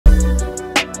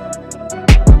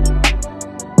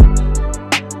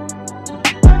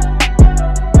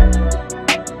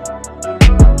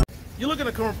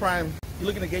to come to Prime, you're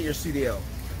looking to get your CDL.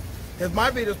 If my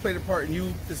videos played a part in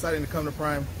you deciding to come to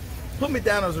Prime, put me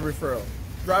down as a referral.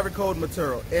 Driver code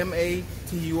Maturo,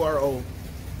 M-A-T-U-R-O.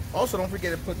 Also, don't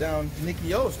forget to put down Nikki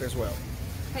Yost as well.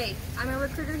 Hey, I'm a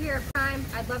recruiter here at Prime.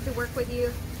 I'd love to work with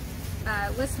you.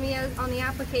 List me as, on the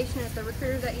application as the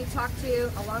recruiter that you talk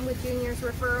to, along with Junior's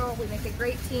referral. We make a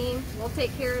great team. We'll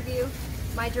take care of you.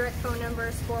 My direct phone number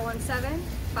is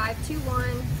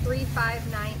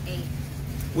 417-521-3598.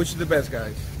 Which is the best,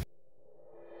 guys?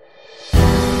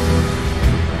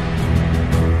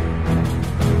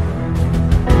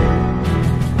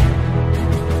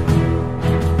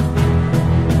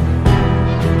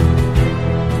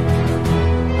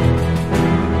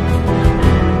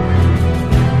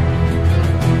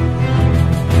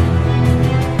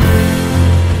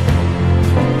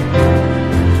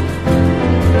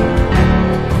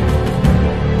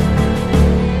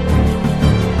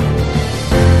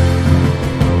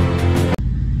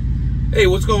 Hey,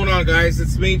 what's going on, guys?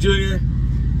 It's me, Junior.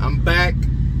 I'm back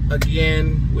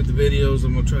again with the videos.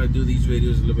 I'm gonna try to do these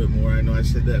videos a little bit more. I know I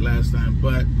said that last time,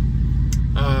 but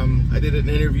I did an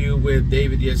interview with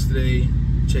David yesterday.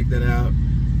 Check that out.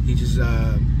 He just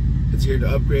it's here to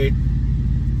upgrade,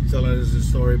 telling us his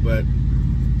story, but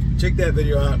check that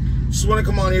video out. Just want to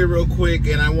come on here real quick,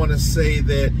 and I want to say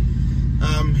that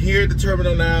I'm here at the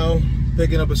terminal now,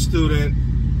 picking up a student,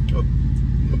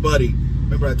 my buddy.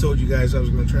 Remember I told you guys I was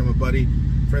going to train my buddy,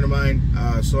 friend of mine.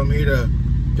 So I'm here to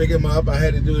pick him up. I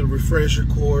had to do a refresher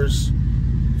course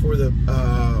for the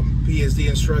PSD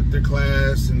instructor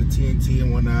class and the TNT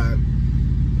and whatnot.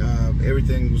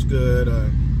 Everything was good.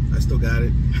 I still got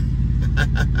it.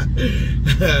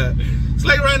 It's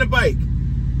like riding a bike.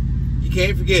 You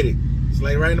can't forget it. It's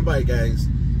like riding a bike, guys.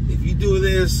 If you do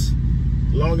this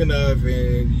long enough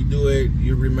and you do it,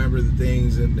 you remember the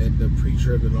things and the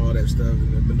pre-trip and all that stuff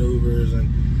and the maneuvers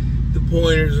and the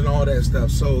pointers and all that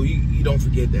stuff, so you don't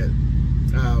forget that.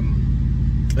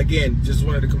 Again, just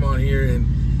wanted to come on here and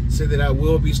say that I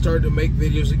will be starting to make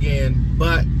videos again,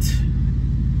 but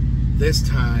this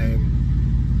time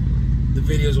the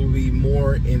videos will be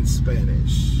more in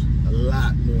Spanish, a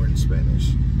lot more in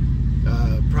Spanish.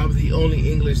 Probably the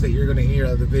only English that you're going to hear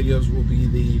out of the videos will be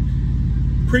the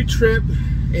pre-trip,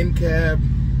 in-cab,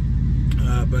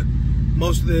 but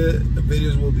most of the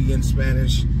videos will be in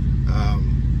Spanish.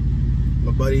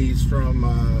 My buddy's from,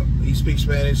 he speaks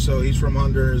Spanish, so he's from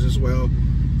Honduras as well.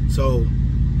 So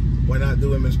why not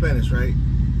do him in Spanish, right?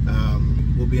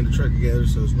 We'll be in the truck together,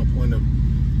 so there's no point of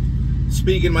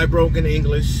speaking my broken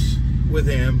English with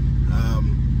him.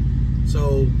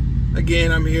 So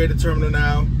again, I'm here at the terminal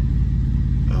now.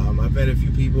 I've met a few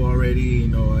people already,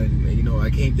 and I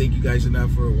can't thank you guys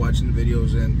enough for watching the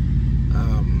videos, and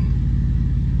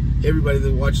everybody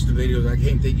that watches the videos, I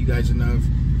can't thank you guys enough.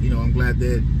 I'm glad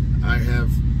that I have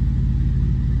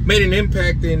made an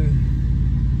impact in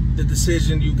the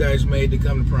decision you guys made to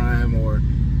come to Prime, or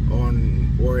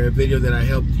a video that I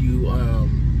helped you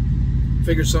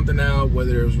figure something out,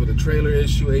 whether it was with a trailer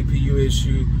issue, APU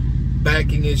issue,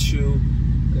 backing issue,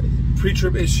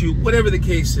 pre-trip issue, whatever the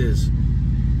case is.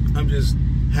 I'm just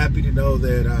happy to know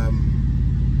that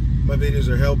my videos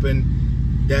are helping.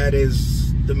 That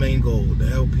is the main goal, to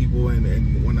help people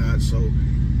and whatnot. So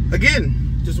again,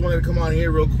 just wanted to come on here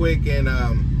real quick and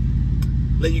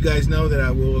let you guys know that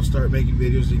I will start making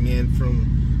videos again from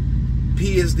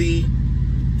PSD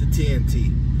to TNT.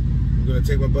 I'm gonna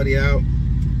take my buddy out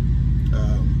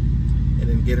and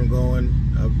then get him going.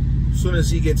 As soon as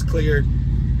he gets cleared,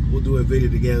 we'll do a video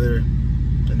together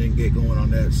and then get going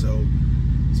on that. So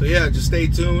yeah, just stay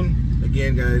tuned.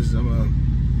 Again, guys, I'm gonna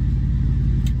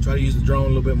try to use the drone a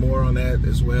little bit more on that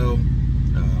as well.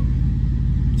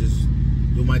 Just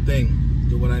do my thing,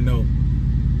 do what I know,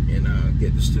 and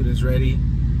get the students ready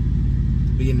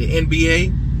to be in the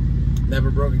NBA. Never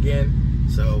broke again.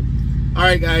 So, all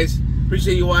right, guys,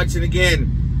 appreciate you watching. Again,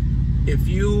 if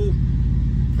you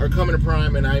are coming to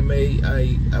Prime, and I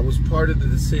was part of the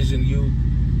decision you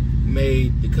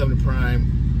made to come to Prime,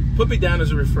 put me down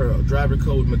as a referral. Driver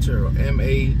code Maturo,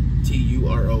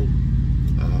 M-A-T-U-R-O.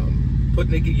 Put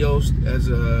Nikki Yost as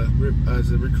a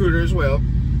recruiter as well.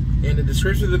 In the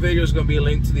description of the video is going to be a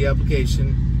link to the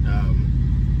application.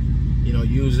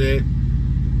 Use it.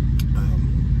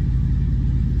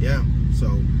 Yeah. So,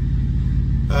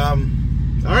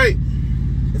 all right.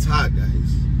 It's hot,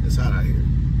 guys. It's hot out here.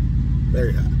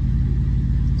 Very hot.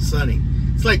 Sunny.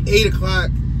 It's like 8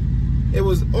 o'clock. It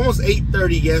was almost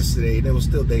 8:30 yesterday, and it was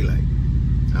still daylight.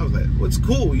 I was like, well, it's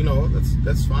cool,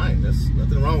 that's fine. There's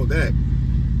nothing wrong with that.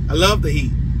 I love the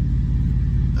heat.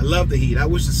 I love the heat. I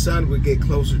wish the sun would get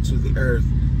closer to the earth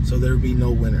so there would be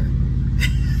no winter.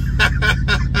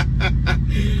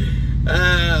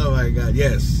 Oh my God,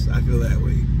 yes, I feel that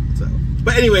way. So,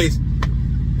 but anyways,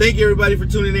 thank you everybody for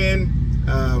tuning in.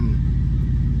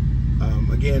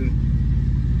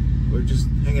 Again, we're just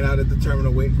hanging out at the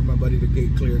terminal waiting for my buddy to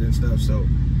get cleared and stuff. So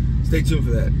stay tuned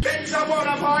for that. Bitch, I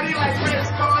wanna party like Chris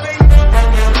Farley.